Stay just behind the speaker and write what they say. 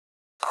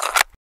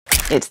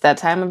It's that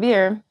time of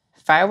year.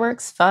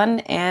 Fireworks, fun,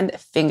 and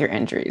finger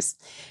injuries.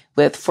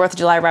 With 4th of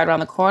July right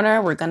around the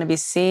corner, we're going to be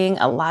seeing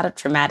a lot of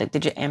traumatic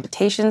digit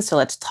amputations, so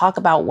let's talk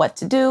about what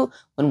to do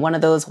when one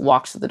of those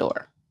walks through the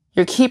door.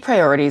 Your key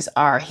priorities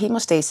are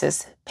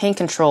hemostasis, pain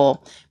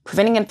control,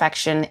 preventing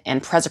infection,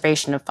 and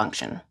preservation of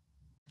function.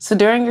 So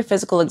during your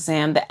physical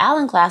exam, the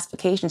Allen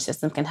classification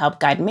system can help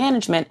guide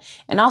management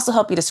and also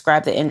help you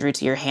describe the injury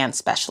to your hand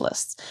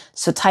specialists.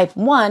 So type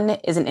 1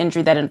 is an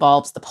injury that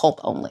involves the pulp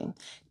only.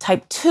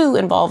 Type 2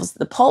 involves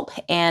the pulp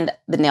and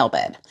the nail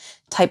bed.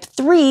 Type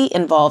 3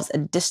 involves a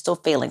distal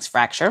phalanx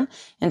fracture,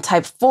 and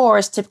type 4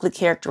 is typically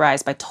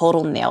characterized by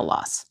total nail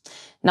loss.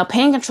 Now,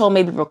 pain control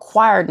may be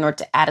required in order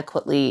to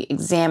adequately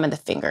examine the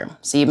finger,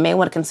 so you may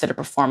want to consider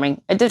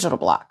performing a digital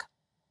block.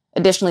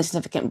 Additionally,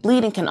 significant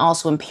bleeding can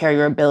also impair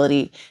your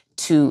ability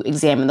to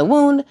examine the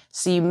wound,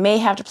 so you may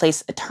have to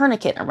place a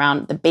tourniquet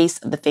around the base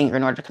of the finger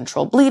in order to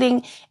control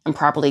bleeding and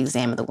properly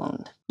examine the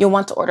wound. You'll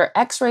want to order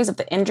x-rays of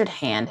the injured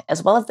hand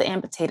as well as the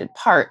amputated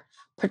part,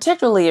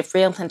 particularly if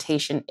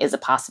reimplantation is a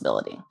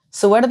possibility.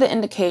 So what are the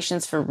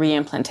indications for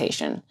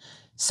reimplantation?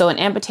 So an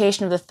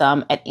amputation of the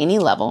thumb at any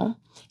level,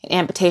 an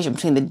amputation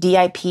between the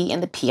DIP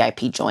and the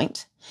PIP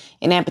joint,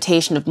 an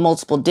amputation of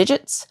multiple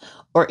digits,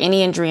 or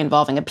any injury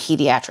involving a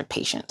pediatric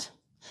patient.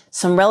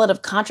 Some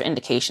relative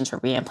contraindications for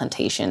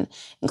reimplantation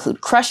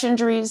include crush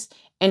injuries,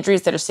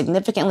 injuries that are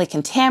significantly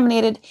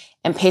contaminated,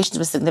 and patients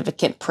with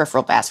significant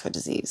peripheral vascular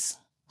disease.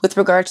 With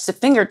regards to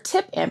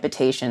fingertip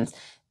amputations,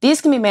 these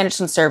can be managed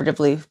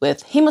conservatively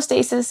with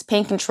hemostasis,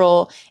 pain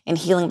control, and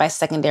healing by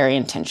secondary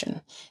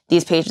intention.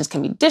 These patients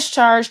can be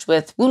discharged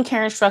with wound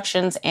care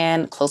instructions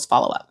and close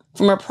follow-up.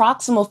 For more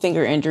proximal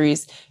finger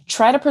injuries,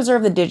 try to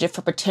preserve the digit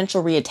for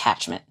potential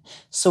reattachment.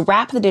 So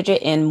wrap the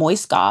digit in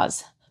moist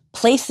gauze,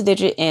 place the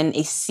digit in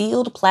a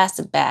sealed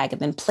plastic bag,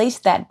 and then place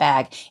that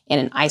bag in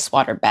an ice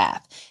water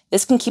bath.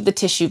 This can keep the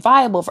tissue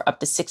viable for up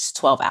to 6 to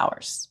 12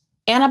 hours.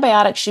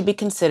 Antibiotics should be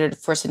considered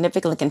for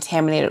significantly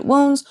contaminated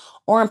wounds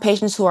or in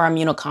patients who are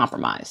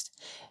immunocompromised.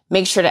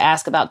 Make sure to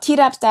ask about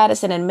Tdap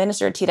status and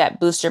administer a Tdap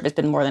booster if it's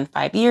been more than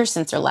 5 years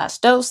since their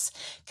last dose.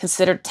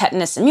 Consider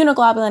tetanus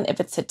immunoglobulin if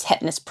it's a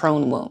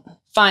tetanus-prone wound.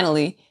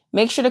 Finally,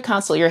 make sure to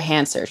consult your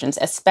hand surgeons,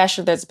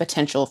 especially if there's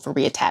potential for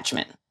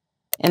reattachment.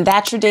 And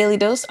that's your daily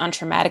dose on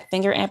traumatic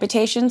finger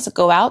amputations.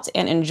 Go out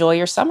and enjoy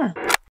your summer.